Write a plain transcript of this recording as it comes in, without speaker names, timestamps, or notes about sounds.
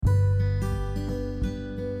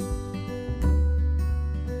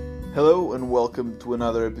Hello and welcome to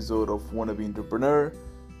another episode of Wannabe Entrepreneur.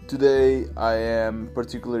 Today I am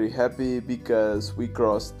particularly happy because we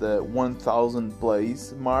crossed the 1000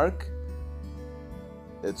 plays mark.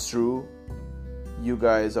 It's true, you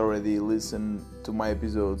guys already listened to my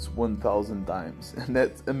episodes 1000 times and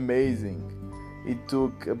that's amazing. It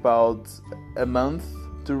took about a month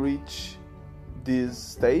to reach this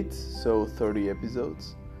state, so 30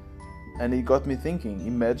 episodes. And it got me thinking,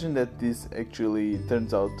 imagine that this actually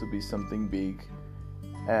turns out to be something big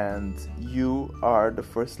and you are the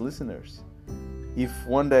first listeners. If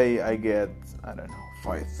one day I get,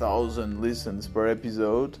 5,000 listens per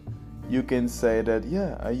episode, you can say that,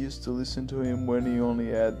 yeah, I used to listen to him when he only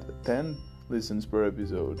had 10 listens per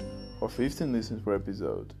episode or 15 listens per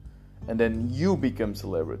episode. And then you become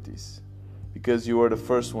celebrities because you are the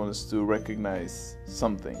first ones to recognize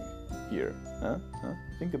something here.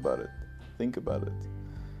 Think about it.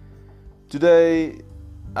 Today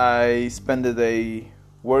I spend the day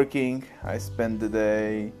working, I spend the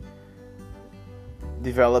day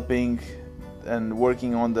developing and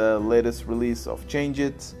working on the latest release of Change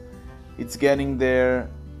It. It's getting there,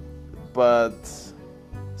 but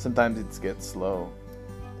sometimes it gets slow.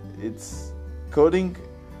 It's coding.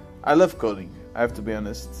 I love coding, I have to be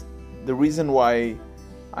honest. The reason why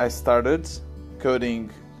I started coding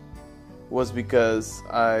was because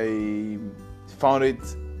I found it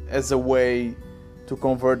as a way to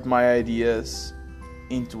convert my ideas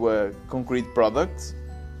into a concrete product,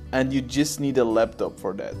 and you just need a laptop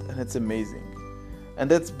for that, and it's amazing. And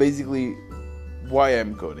that's basically why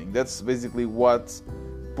I'm coding. That's basically what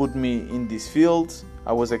put me in this field.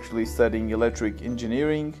 I was actually studying electric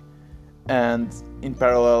engineering, and in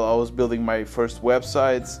parallel I was building my first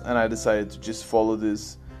websites, and I decided to just follow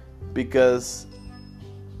this because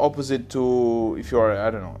opposite to if you are,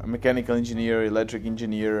 a mechanical engineer, electric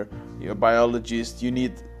engineer, you're a biologist, you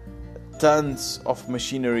need tons of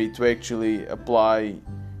machinery to actually apply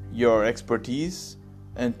your expertise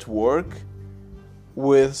and to work.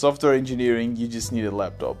 With software engineering, you just need a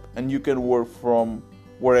laptop and you can work from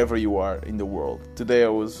wherever you are in the world. Today I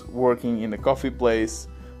was working in a coffee place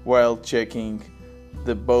while checking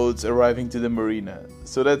the boats arriving to the marina.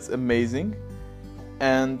 So that's amazing.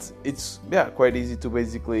 And it's quite easy to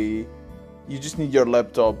basically, you just need your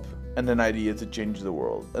laptop and an idea to change the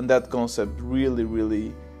world. And that concept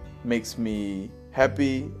really makes me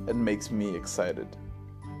happy and makes me excited.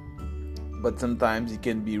 But sometimes it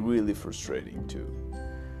can be really frustrating too.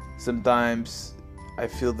 Sometimes I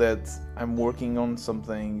feel that I'm working on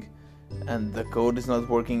something and the code is not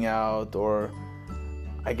working out, or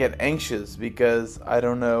I get anxious because I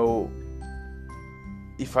don't know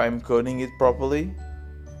if I'm coding it properly.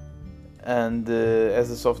 And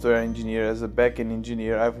as a software engineer, as a backend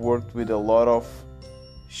engineer, I've worked with a lot of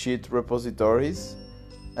shit repositories,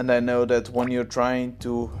 and I know that when you're trying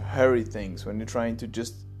to hurry things, when you're trying to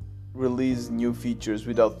just release new features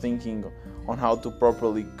without thinking on how to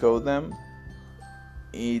properly code them,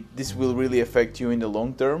 this will really affect you in the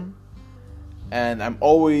long term. And I'm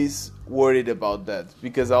always worried about that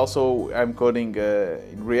because also I'm coding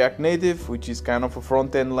in React Native, which is kind of a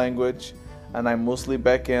front-end language. And I'm mostly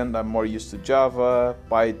backend. I'm more used to Java,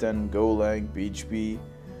 Python, Golang, PHP.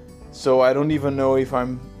 So I don't even know if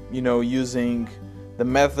I'm, using the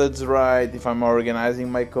methods right, if I'm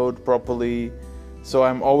organizing my code properly. So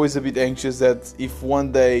I'm always a bit anxious that if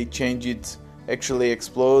one day Change It actually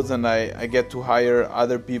explodes and I get to hire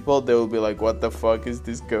other people, they will be like, what the fuck is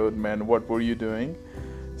this code, man? What were you doing?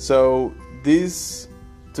 So this,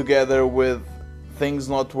 together with things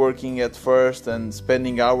not working at first and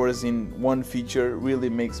spending hours in one feature, really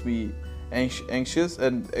makes me anxious.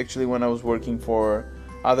 And actually when I was working for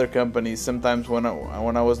other companies, sometimes when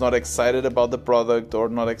I was not excited about the product or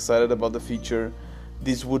not excited about the feature,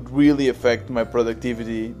 this would really affect my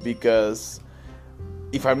productivity, because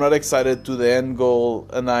if I'm not excited to the end goal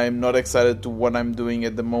and I'm not excited to what I'm doing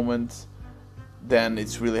at the moment, then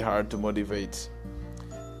it's really hard to motivate.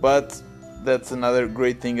 But that's another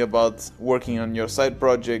great thing about working on your side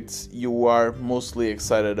projects. You are mostly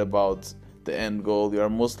excited about the end goal. You are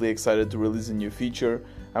mostly excited to release a new feature.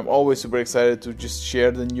 I'm always super excited to just share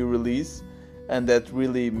the new release, and that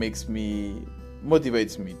really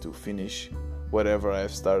motivates me to finish whatever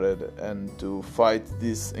I've started and to fight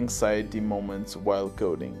these anxiety moments while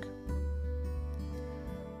coding.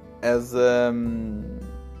 As a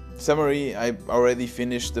summary, I already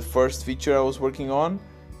finished the first feature I was working on,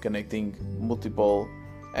 connecting multiple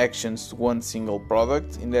actions to one single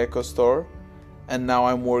product in the Echo Store. And now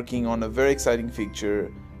I'm working on a very exciting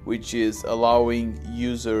feature, which is allowing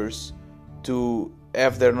users to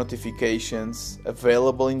have their notifications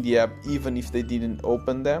available in the app even if they didn't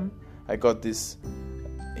open them. I got this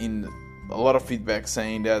in a lot of feedback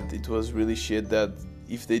saying that it was really shit that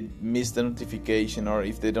if they miss the notification or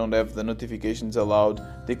if they don't have the notifications allowed,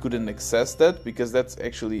 they couldn't access that, because that's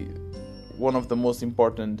actually one of the most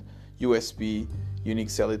important USP, unique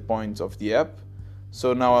selling points of the app.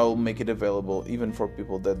 So now I will make it available even for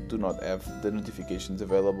people that do not have the notifications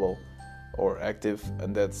available or active,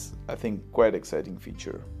 and that's, I think, quite exciting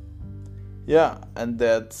feature. Yeah, and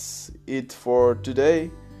that's it for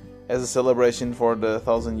today. As a celebration for the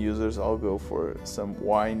 1,000 users, I'll go for some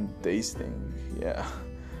wine tasting. Yeah.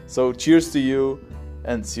 So cheers to you,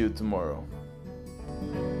 and see you tomorrow.